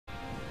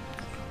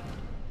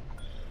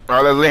All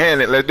right, let's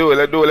land it. Let's do it.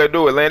 Let's do it. Let's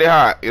do it. Land it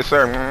hot. Yes,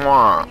 sir.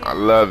 Mwah. I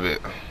love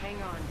it.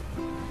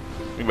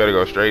 You better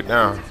go straight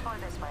down.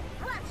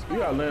 We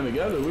gotta land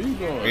together. Where you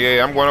going?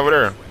 Yeah, I'm going over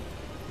there.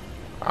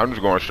 I'm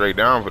just going straight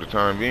down for the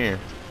time being.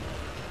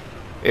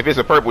 If it's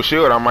a purple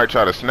shield, I might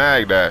try to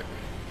snag that.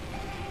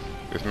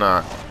 It's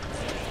not.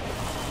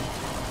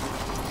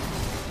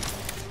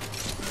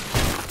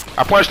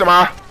 I punched him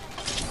out.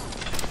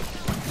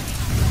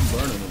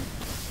 Burning him.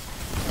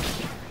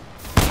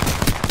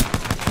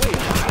 Wait,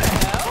 how the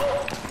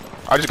hell?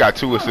 I just got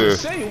 2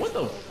 assists. Say, what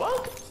the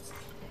fuck?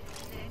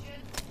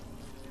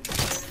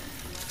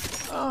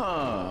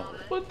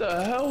 What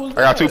the hell was that?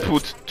 I got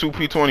two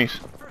P20s.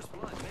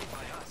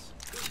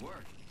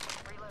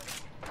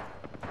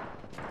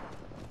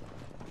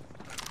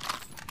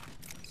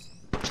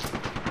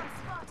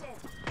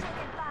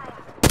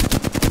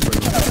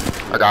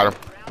 I got him.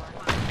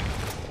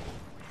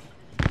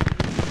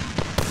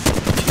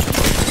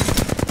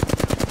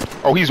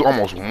 Oh, he's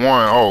almost 1.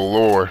 Oh,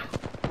 Lord.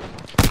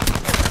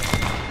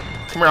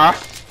 Come here,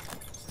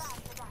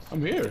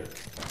 I'm here.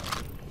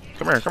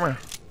 Come here, come here.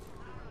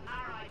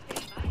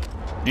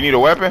 You need a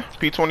weapon?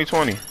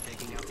 P2020.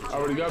 I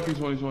already got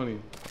P2020.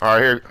 All right,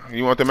 here.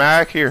 You want the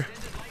mag? Here.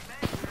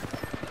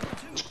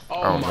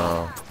 Oh, my.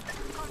 No.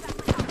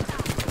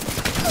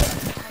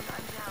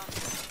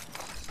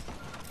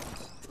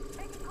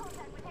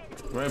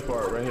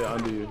 Rampart right here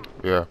under you.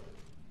 Yeah.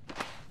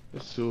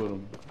 There's 2 of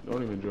them.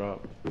 Don't even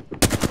drop.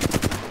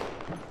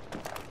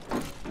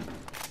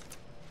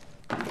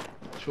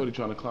 Shorty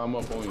trying to climb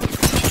up on you.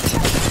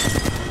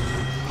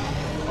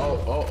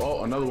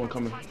 Oh, another one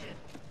coming.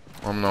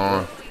 I'm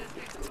on.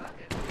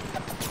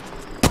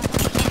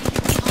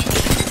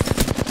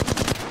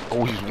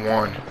 Oh, he's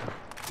 1.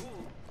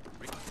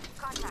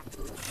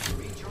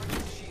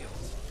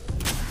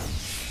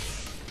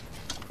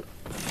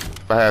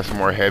 If I had some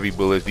more heavy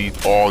bullets,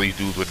 all these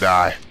dudes would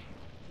die.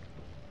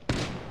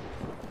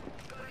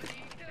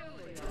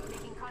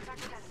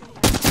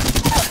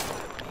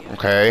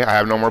 Okay, I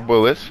have no more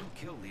bullets.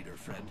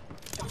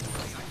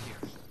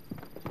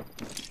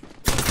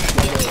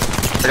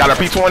 I got a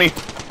P20.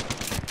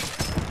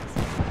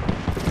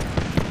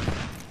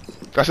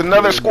 That's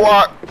another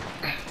squad.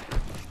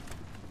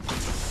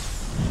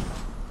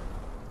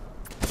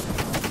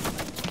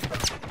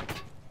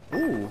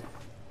 Ooh.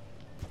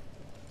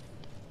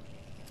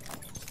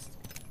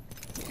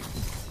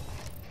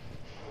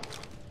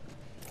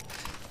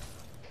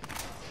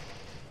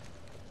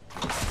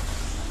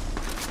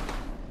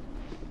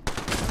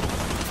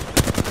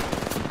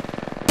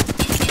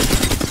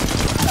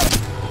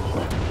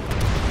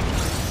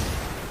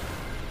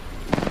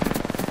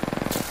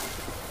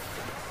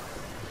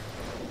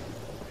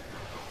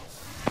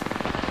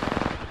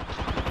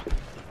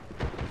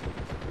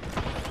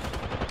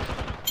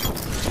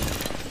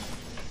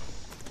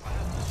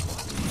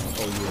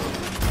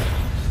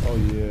 Oh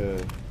yeah.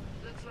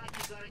 Looks like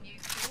you got a new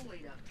kill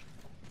leader.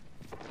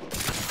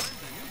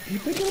 You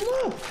picking him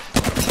up?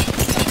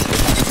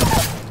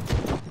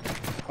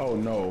 Oh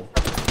no.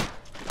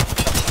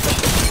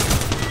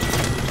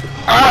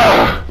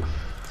 Ah!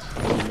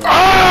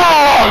 Ah!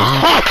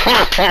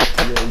 Yeah,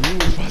 you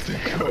was about to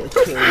go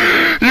crazy.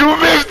 You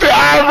missed it,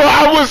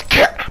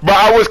 but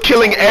I was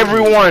killing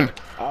everyone.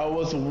 I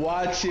was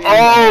watching.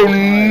 Oh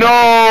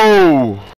no!